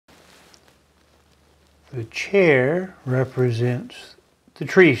The chair represents the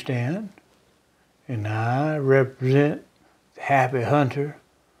tree stand, and I represent the happy hunter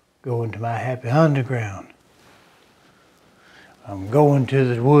going to my happy hunting ground. I'm going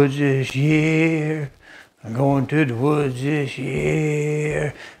to the woods this year. I'm going to the woods this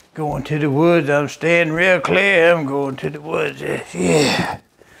year. Going to the woods, I'm staying real clear. I'm going to the woods this year.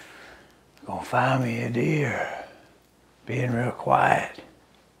 Gonna find me a deer. Being real quiet.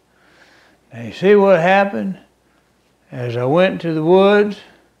 Now you see what happened? As I went to the woods,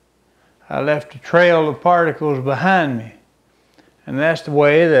 I left a trail of particles behind me. And that's the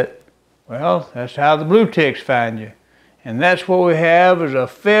way that, well, that's how the blue ticks find you. And that's what we have is a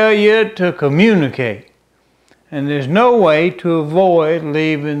failure to communicate. And there's no way to avoid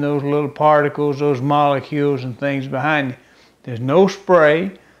leaving those little particles, those molecules and things behind you. There's no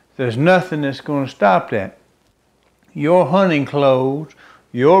spray. There's nothing that's going to stop that. Your hunting clothes,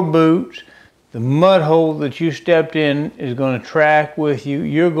 your boots, the mud hole that you stepped in is going to track with you.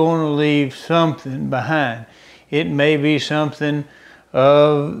 You're going to leave something behind. It may be something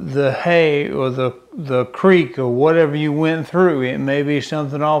of the hay or the creek or whatever you went through. It may be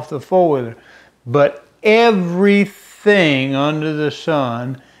something off the four-wheeler. But everything under the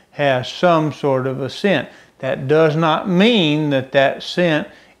sun has some sort of a scent. That does not mean that that scent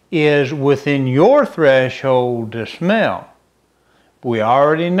is within your threshold to smell. We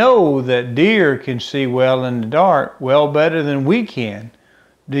already know that deer can see well in the dark, well better than we can.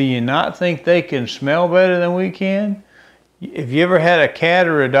 Do you not think they can smell better than we can? Have you ever had a cat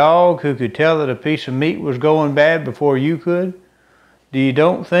or a dog who could tell that a piece of meat was going bad before you could? Do you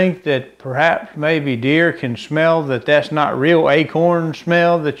don't think that perhaps maybe deer can smell that that's not real acorn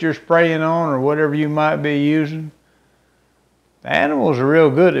smell that you're spraying on or whatever you might be using? The animals are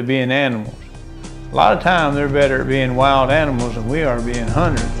real good at being animals. A lot of time they're better at being wild animals than we are being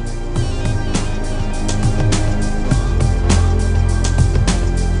hunters.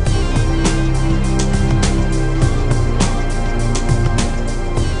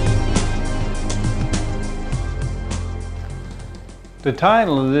 The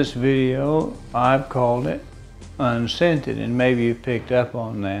title of this video, I've called it Unscented, and maybe you picked up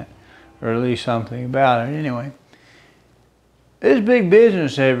on that, or at least something about it anyway. It's big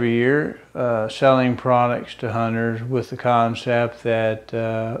business every year selling products to hunters with the concept that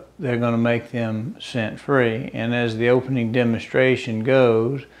they're going to make them scent-free. And as the opening demonstration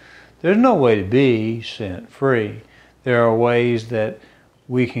goes, there's no way to be scent-free. There are ways that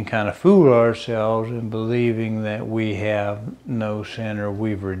we can kind of fool ourselves in believing that we have no scent or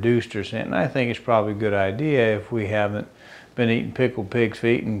we've reduced our scent. And I think it's probably a good idea if we haven't been eating pickled pig's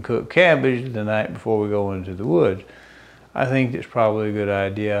feet and cooked cabbage the night before we go into the woods. I think it's probably a good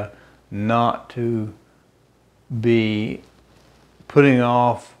idea not to be putting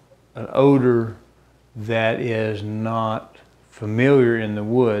off an odor that is not familiar in the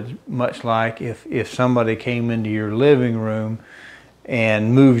woods, much like if somebody came into your living room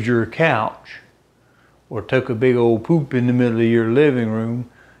and moved your couch or took a big old poop in the middle of your living room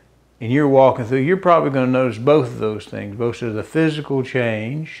and you're walking through, you're probably going to notice both of those things, both of the physical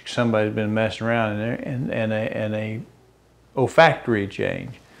change, somebody's been messing around in there, and a olfactory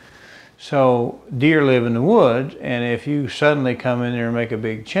change. So deer live in the woods, and if you suddenly come in there and make a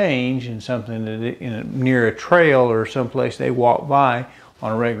big change in something that near a trail or someplace they walk by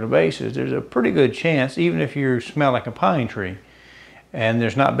on a regular basis, there's a pretty good chance, even if you smell like a pine tree and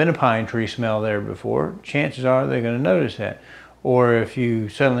there's not been a pine tree smell there before, chances are they're going to notice that. Or if you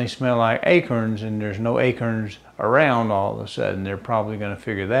suddenly smell like acorns and there's no acorns around all of a sudden, they're probably going to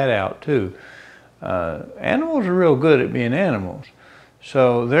figure that out too. Animals are real good at being animals.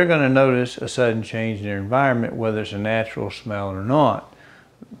 So they're going to notice a sudden change in their environment, whether it's a natural smell or not.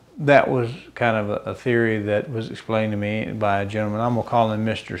 That was kind of a theory that was explained to me by a gentleman. I'm going to call him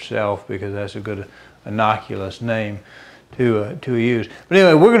Mr. Self because that's a good innocuous name to use. But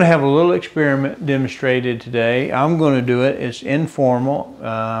anyway, we're going to have a little experiment demonstrated today. I'm going to do it. It's informal.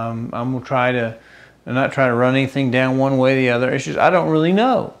 I'm going to try to not try to run anything down one way or the other. It's just I don't really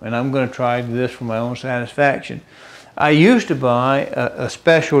know, and I'm going to try this for my own satisfaction. I used to buy a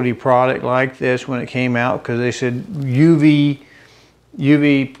specialty product like this when it came out because they said UV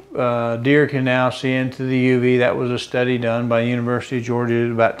deer can now see into the UV. That was a study done by the University of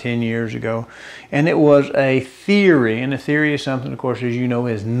Georgia about 10 years ago. And it was a theory, and a theory is something, of course, as you know,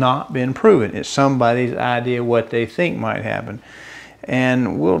 has not been proven. It's somebody's idea what they think might happen.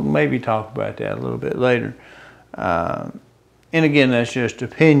 And we'll maybe talk about that a little bit later. And again, that's just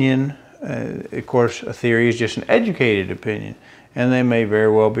opinion. Of course, a theory is just an educated opinion. And they may very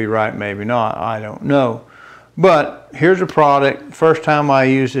well be right, maybe not. I don't know. But here's a product. First time I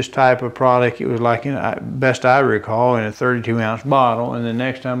used this type of product, it was like, best I recall, in a 32-ounce bottle. And the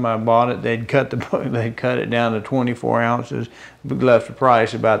next time I bought it, they'd cut it down to 24 ounces, but left the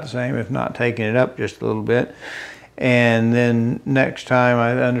price about the same, if not taking it up just a little bit. And then next time,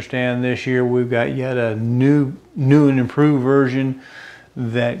 I understand this year we've got yet a new and improved version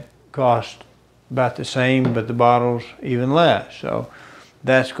that costs about the same, but the bottle's even less. So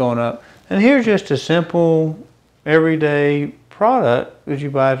that's going up. And here's just a simple, everyday product that you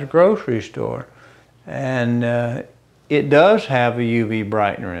buy at the grocery store. And it does have a UV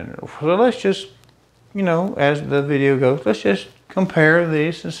brightener in it. So let's just, you know, as the video goes, let's just compare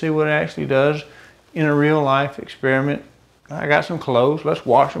these and see what it actually does in a real life experiment. I got some clothes, let's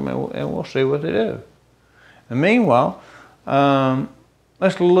wash them and we'll see what they do. And meanwhile,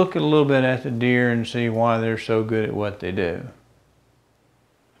 let's look a little bit at the deer and see why they're so good at what they do.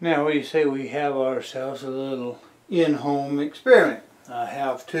 Now, what do you say we have ourselves a little in-home experiment? I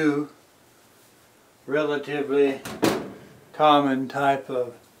have two relatively common type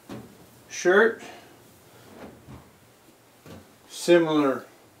of shirt, similar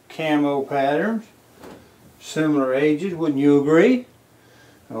camo patterns, similar ages, wouldn't you agree?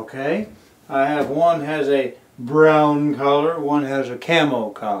 Okay, I have one has a brown collar, one has a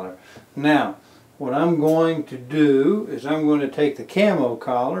camo collar. Now, what I'm going to do is I'm going to take the camo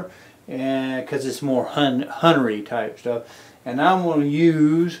collar, and because it's more huntery type stuff, and I'm going to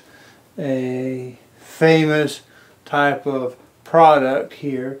use a famous type of product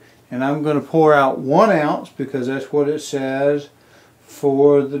here, and I'm going to pour out 1 ounce because that's what it says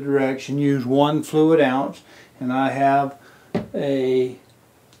for the direction. Use 1 fluid ounce, and I have a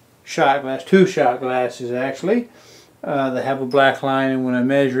shot glass, 2 shot glasses actually. They have a black line, and when I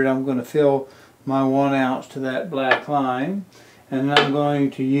measure it, I'm going to fill my 1 ounce to that black line, and I'm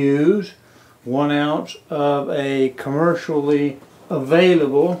going to use 1 ounce of a commercially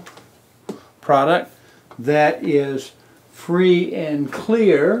available product that is free and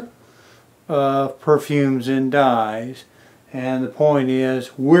clear of perfumes and dyes. And the point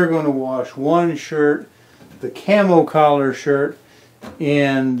is, we're going to wash one shirt, the camo collar shirt,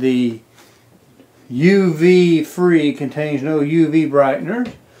 in the UV free, contains no UV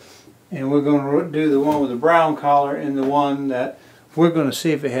brighteners. And we're going to do the one with the brown collar and the one that we're going to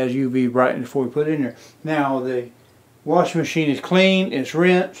see if it has UV brightening before we put it in there. Now the washing machine is clean, it's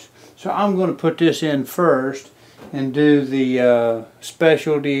rinsed, so I'm going to put this in first and do the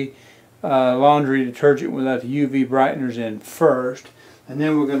specialty laundry detergent without the UV brighteners in first. And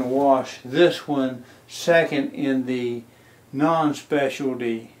then we're going to wash this one second in the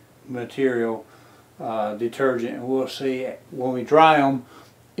non-specialty material detergent. And we'll see when we dry them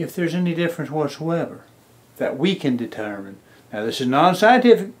if there's any difference whatsoever that we can determine. Now this is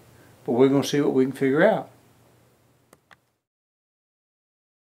non-scientific, but we're going to see what we can figure out.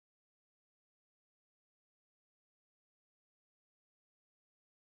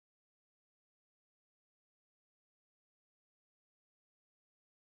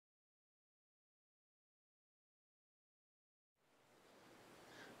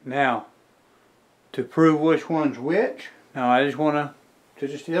 Now, to prove which one's which, now I just want to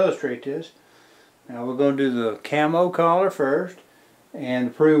just illustrate this. Now we're going to do the camo collar first, and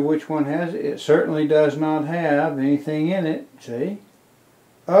to prove which one has it. It certainly does not have anything in it. See?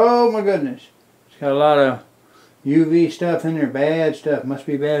 Oh my goodness! It's got a lot of UV stuff in there, bad stuff. Must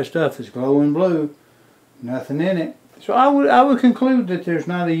be bad stuff. It's glowing blue. Nothing in it. So I would conclude that there's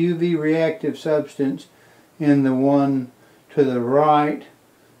not a UV reactive substance in the one to the right.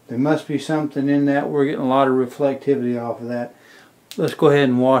 There must be something in that. We're getting a lot of reflectivity off of that. Let's go ahead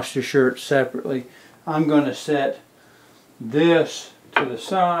and wash the shirt separately. I'm going to set this to the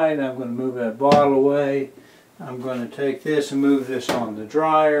side. I'm going to move that bottle away. I'm going to take this and move this on the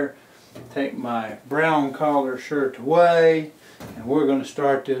dryer. Take my brown collar shirt away, and we're going to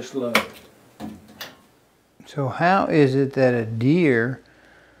start this load. So how is it that a deer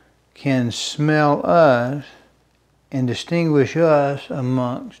can smell us and distinguish us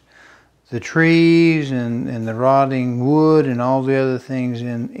amongst the trees and the rotting wood and all the other things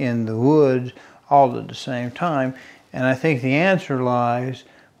in the woods all at the same time? And I think the answer lies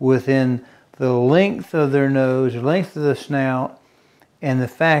within the length of their nose, the length of the snout, and the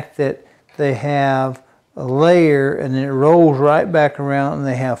fact that they have a layer and then it rolls right back around and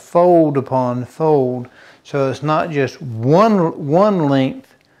they have fold upon fold. So it's not just one length,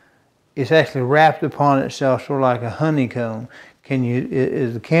 it's actually wrapped upon itself sort of like a honeycomb.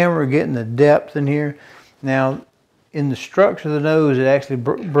 Is the camera getting the depth in here? Now, in the structure of the nose, it actually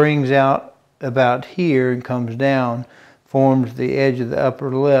brings out about here and comes down, forms the edge of the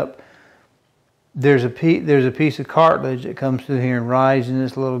upper lip. there's a piece of cartilage that comes through here and rides in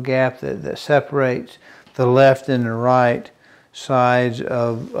this little gap that separates the left and the right sides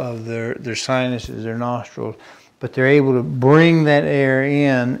of their sinuses, their nostrils. But they're able to bring that air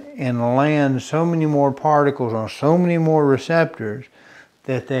in and land so many more particles on so many more receptors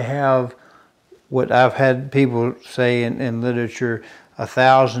that they have what I've had people say in literature,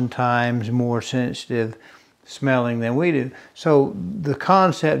 1,000 times more sensitive smelling than we do. So the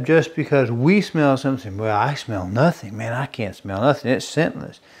concept, just because we smell something, well, I smell nothing, man, I can't smell nothing, it's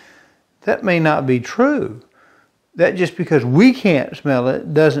scentless. That may not be true. That just because we can't smell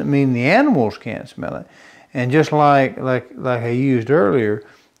it doesn't mean the animals can't smell it. And just like I used earlier,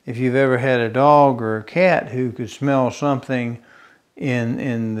 if you've ever had a dog or a cat who could smell something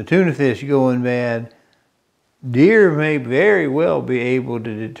in the tuna fish going bad, deer may very well be able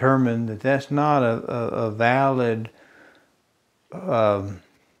to determine that that's not a valid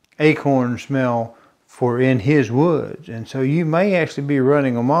acorn smell for in his woods. And so you may actually be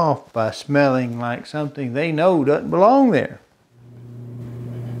running them off by smelling like something they know doesn't belong there.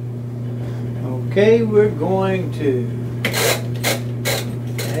 Okay, we're going to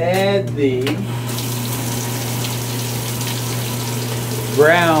add the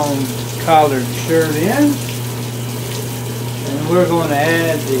brown collared shirt in, and we're going to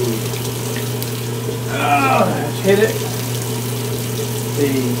add the, let's hit it,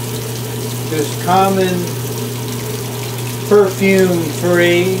 the just common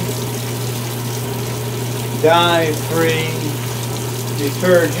perfume-free, dye-free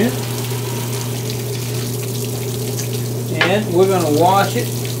detergent. And we're going to wash it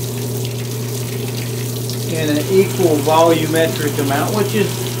in an equal volumetric amount, which is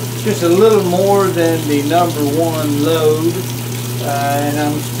just a little more than the #1 load. And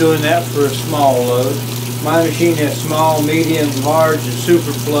I'm just doing that for a small load. My machine has small, medium, large, and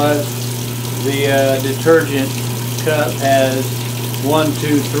super plus. The detergent cup has 1,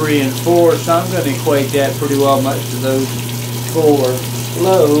 2, 3, and 4, so I'm going to equate that pretty well much to those 4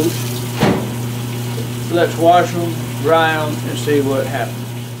 loads. So let's wash them, dry them, and see what happens.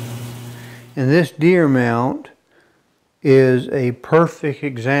 And this deer mount is a perfect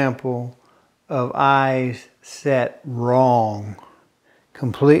example of eyes set wrong,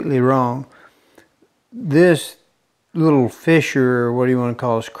 completely wrong. This little fissure, or what do you want to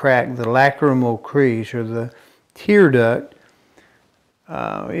call this, crack, the lacrimal crease or the tear duct.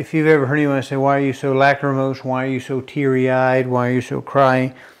 If you've ever heard anyone say, why are you so lacrimose, why are you so teary-eyed, why are you so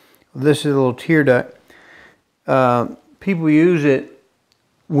crying? Well, this is a little tear duct. People use it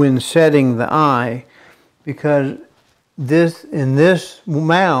when setting the eye because in this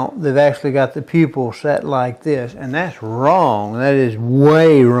mount they've actually got the pupil set like this, and that's wrong. That is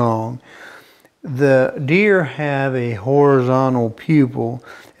way wrong. The deer have a horizontal pupil.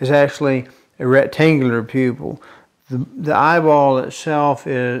 It's actually a rectangular pupil. The eyeball itself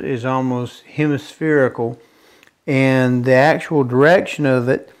is almost hemispherical, and the actual direction of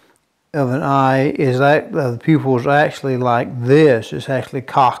an eye is like the pupil is actually like this. It's actually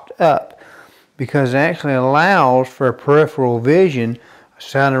cocked up because it actually allows for peripheral vision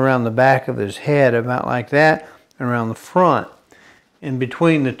down around the back of his head, about like that, and around the front. And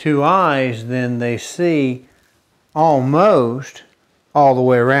between the two eyes, then they see almost all the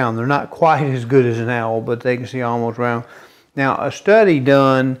way around. They're not quite as good as an owl, but they can see almost around. Now, a study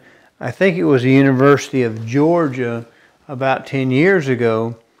done, I think it was the University of Georgia about 10 years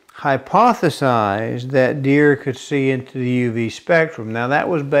ago, hypothesized that deer could see into the UV spectrum. Now, that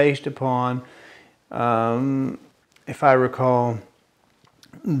was based upon, if I recall,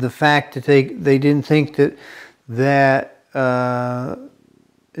 the fact that they didn't think that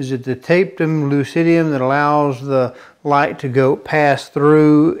is it the tapetum lucidum that allows the light to pass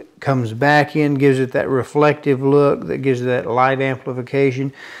through, comes back in, gives it that reflective look, that gives it that light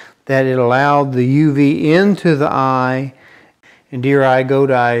amplification, that it allowed the UV into the eye. And deer eye,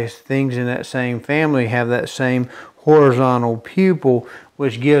 goat eyes, things in that same family have that same horizontal pupil,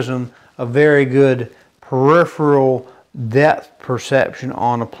 which gives them a very good peripheral depth perception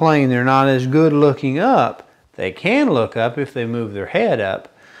on a plane. They're not as good looking up. They can look up if they move their head up,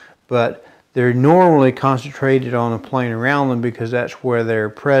 but they're normally concentrated on a plane around them because that's where their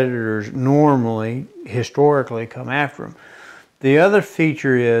predators normally, historically, come after them. The other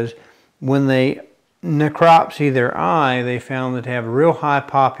feature is when they necropsy their eye, they found that they have a real high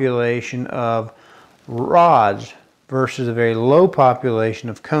population of rods versus a very low population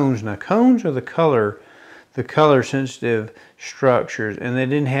of cones. Now, cones are the color sensitive structures, and they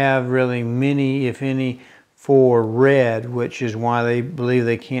didn't have really many, if any, for red, which is why they believe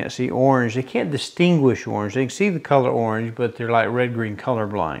they can't see orange. They can't distinguish orange. They can see the color orange, but they're like red-green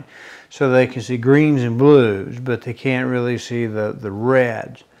colorblind. so they can see greens and blues, but they can't really see the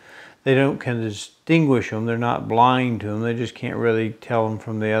reds. They don't can distinguish them. They're not blind to them. They just can't really tell them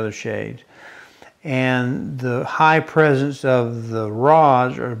from the other shades. And the high presence of the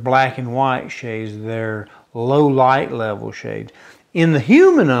rods are black and white shades. They're low light level shades. In the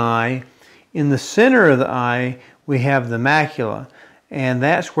human eye, in the center of the eye, we have the macula. And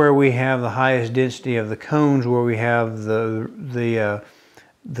that's where we have the highest density of the cones, where we have the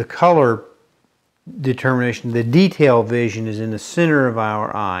color determination. The detail vision is in the center of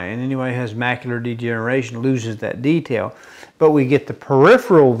our eye. And anybody who has macular degeneration loses that detail. But we get the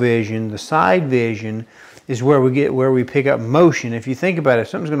peripheral vision, the side vision, is where we pick up motion. If you think about it, if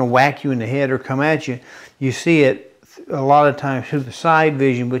something's going to whack you in the head or come at you, you see it a lot of times through the side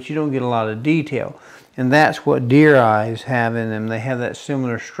vision, but you don't get a lot of detail. And that's what deer eyes have in them. They have that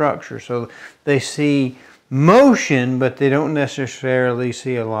similar structure. So they see motion, but they don't necessarily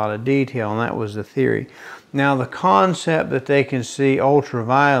see a lot of detail, and that was the theory. Now, the concept that they can see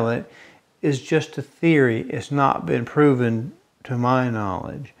ultraviolet is just a theory. It's not been proven to my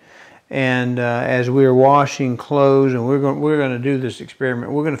knowledge. And as we're washing clothes, and we're going to do this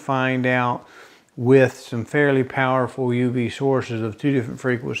experiment, we're going to find out with some fairly powerful UV sources of 2 different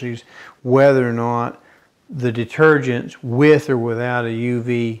frequencies whether or not the detergents with or without a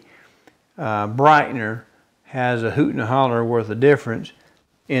UV brightener has a hoot and a holler worth of difference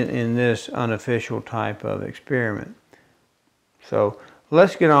in this unofficial type of experiment. So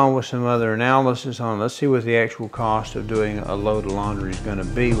let's get on with some other analysis on it. Let's see what the actual cost of doing a load of laundry is going to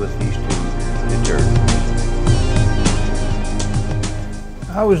be with these 2 detergents.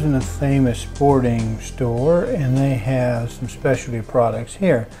 I was in a famous sporting store, and they have some specialty products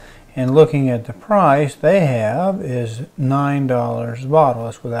here. And looking at the price they have is $9 a bottle.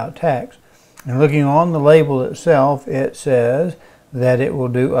 That's without tax. And looking on the label itself, it says that it will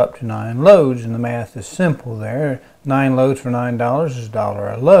do up to 9 loads, and the math is simple there. 9 loads for $9 is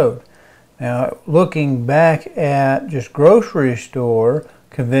 $1 a load. Now, looking back at just grocery store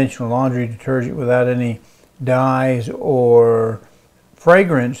conventional laundry detergent without any dyes or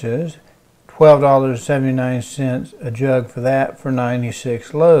fragrances, $12.79 a jug for that for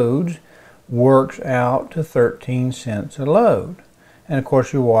 96 loads works out to 13 cents a load. And of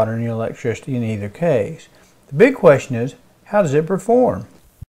course, your water and your electricity in either case. The big question is, how does it perform?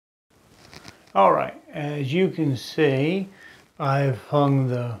 All right, as you can see, I've hung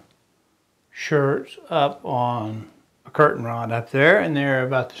the shirts up on a curtain rod up there, and they're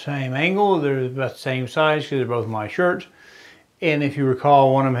about the same angle. They're about the same size because they're both my shirts. And if you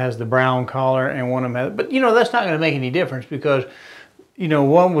recall, one of them has the brown collar and one of them has, but you know, that's not going to make any difference because, you know,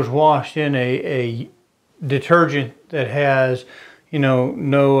 one was washed in a detergent that has, you know,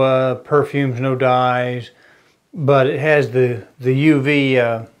 no perfumes, no dyes, but it has the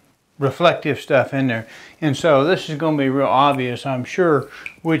UV reflective stuff in there. And so this is going to be real obvious, I'm sure,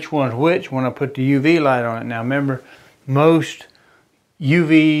 which one's which when I put the UV light on it. Now remember, most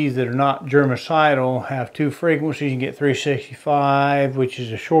UVs that are not germicidal have 2 frequencies. You can get 365, which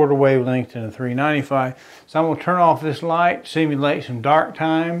is a shorter wavelength, than a 395. So I'm going to turn off this light, simulate some dark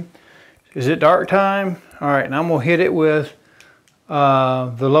time. Is it dark time? All right, and I'm going to hit it with the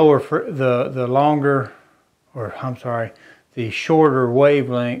shorter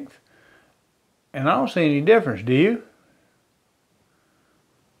wavelength, and I don't see any difference. Do you?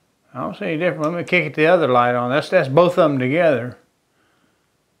 I don't see any difference. Let me kick the other light on. That's both of them together.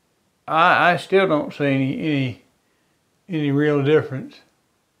 I still don't see any real difference.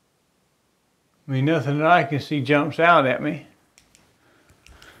 I mean, nothing that I can see jumps out at me.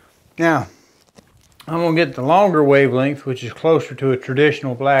 Now, I'm going to get the longer wavelength, which is closer to a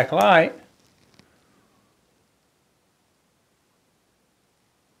traditional black light.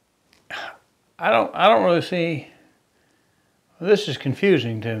 I don't really see. Well, this is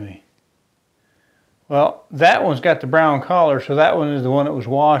confusing to me. Well, that one's got the brown collar, so that one is the one that was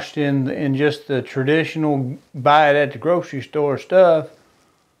washed in just the traditional buy it at the grocery store stuff.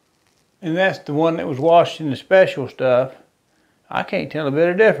 And that's the one that was washed in the special stuff. I can't tell a bit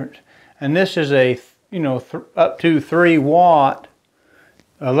of difference. And this is a, you know, up to 3 watt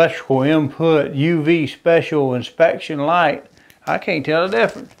electrical input UV special inspection light. I can't tell the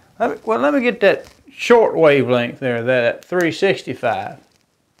difference. Let me get that short wavelength there, that 365.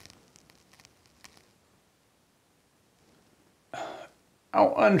 I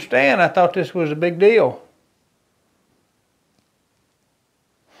don't understand. I thought this was a big deal.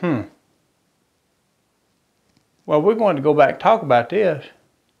 Well, we're going to go back and talk about this.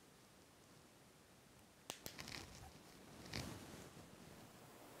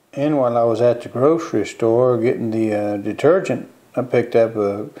 And while I was at the grocery store getting the detergent, I picked up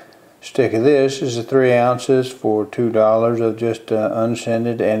a stick of this is 3 ounces for $2 of just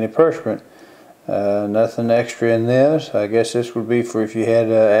unscented antiperspirant. Nothing extra in this. I guess this would be for if you had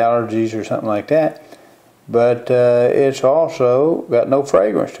allergies or something like that. But it's also got no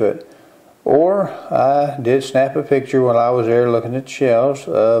fragrance to it. Or I did snap a picture while I was there looking at the shelves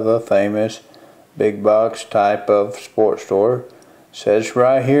of a famous big box type of sports store. Says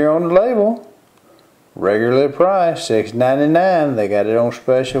right here on the label, regular price $6.99. They got it on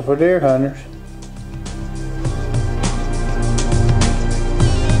special for deer hunters.